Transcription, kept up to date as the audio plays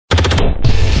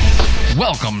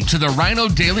Welcome to the Rhino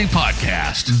Daily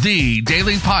Podcast, the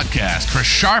daily podcast for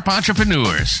sharp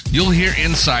entrepreneurs. You'll hear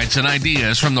insights and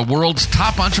ideas from the world's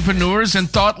top entrepreneurs and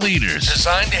thought leaders,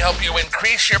 designed to help you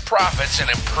increase your profits and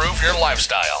improve your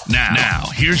lifestyle. Now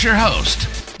here's your host,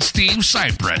 Steve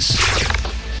Cypress.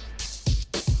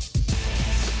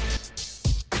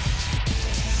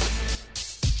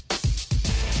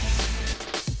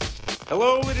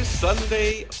 Hello, it is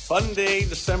Sunday, fun day,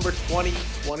 December 20,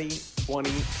 2020.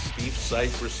 Steve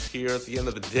Cypress here at the end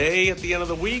of the day, at the end of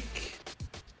the week.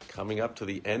 Coming up to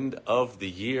the end of the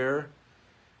year.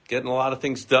 Getting a lot of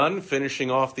things done,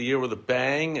 finishing off the year with a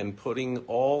bang and putting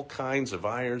all kinds of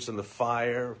irons in the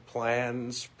fire,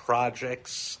 plans,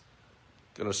 projects.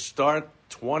 Going to start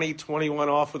 2021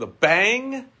 off with a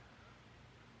bang.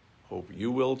 Hope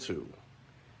you will too.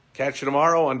 Catch you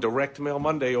tomorrow on Direct Mail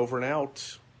Monday. Over and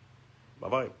out.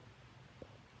 Bye-bye.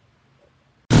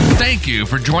 Thank you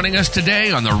for joining us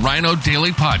today on the Rhino Daily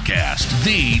Podcast,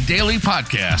 the daily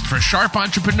podcast for sharp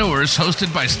entrepreneurs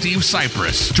hosted by Steve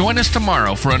Cypress. Join us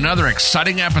tomorrow for another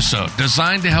exciting episode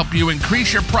designed to help you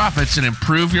increase your profits and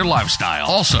improve your lifestyle.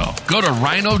 Also, go to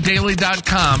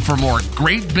rhinodaily.com for more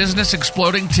great business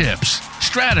exploding tips,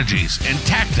 strategies, and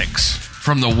tactics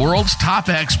from the world's top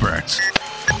experts.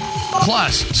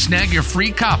 Plus, snag your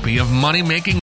free copy of Money Making